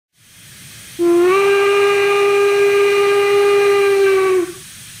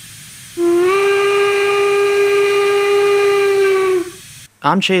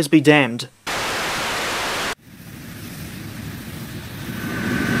Armchairs be damned.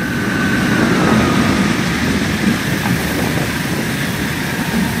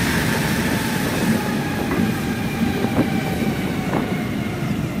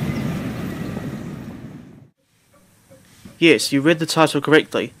 Yes, you read the title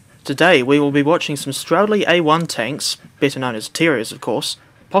correctly. Today we will be watching some Stroudley A1 tanks, better known as Terriers of course,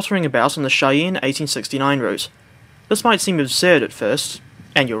 pottering about on the Cheyenne 1869 route. This might seem absurd at first,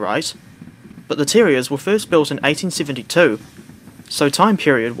 and you're right, but the Terriers were first built in 1872, so time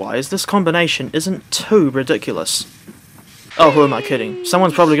period wise this combination isn't too ridiculous. Oh, who am I kidding?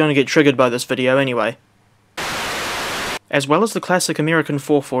 Someone's probably going to get triggered by this video anyway. As well as the classic American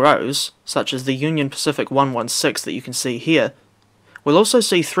 440s, such as the Union Pacific 116 that you can see here, we'll also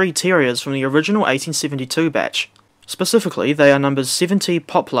see 3 Terriers from the original 1872 batch. Specifically, they are numbers 70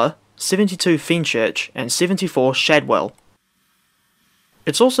 Poplar, 72 Fenchurch, and 74 Shadwell.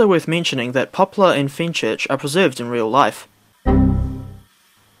 It's also worth mentioning that Poplar and Fenchurch are preserved in real life.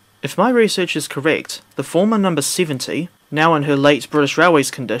 If my research is correct, the former number 70, now in her late British Railways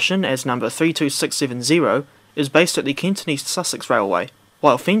condition as number 32670, is based at the Kent and East Sussex Railway,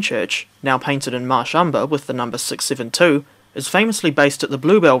 while Fenchurch, now painted in marsh umber with the number 672, is famously based at the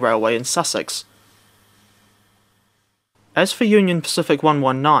Bluebell Railway in Sussex. As for Union Pacific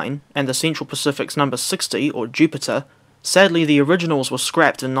 119 and the Central Pacific's number 60, or Jupiter, sadly the originals were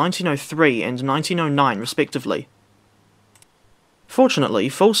scrapped in 1903 and 1909 respectively. Fortunately,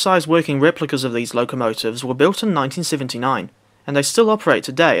 full-size working replicas of these locomotives were built in 1979, and they still operate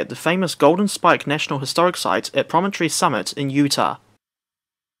today at the famous Golden Spike National Historic Site at Promontory Summit in Utah.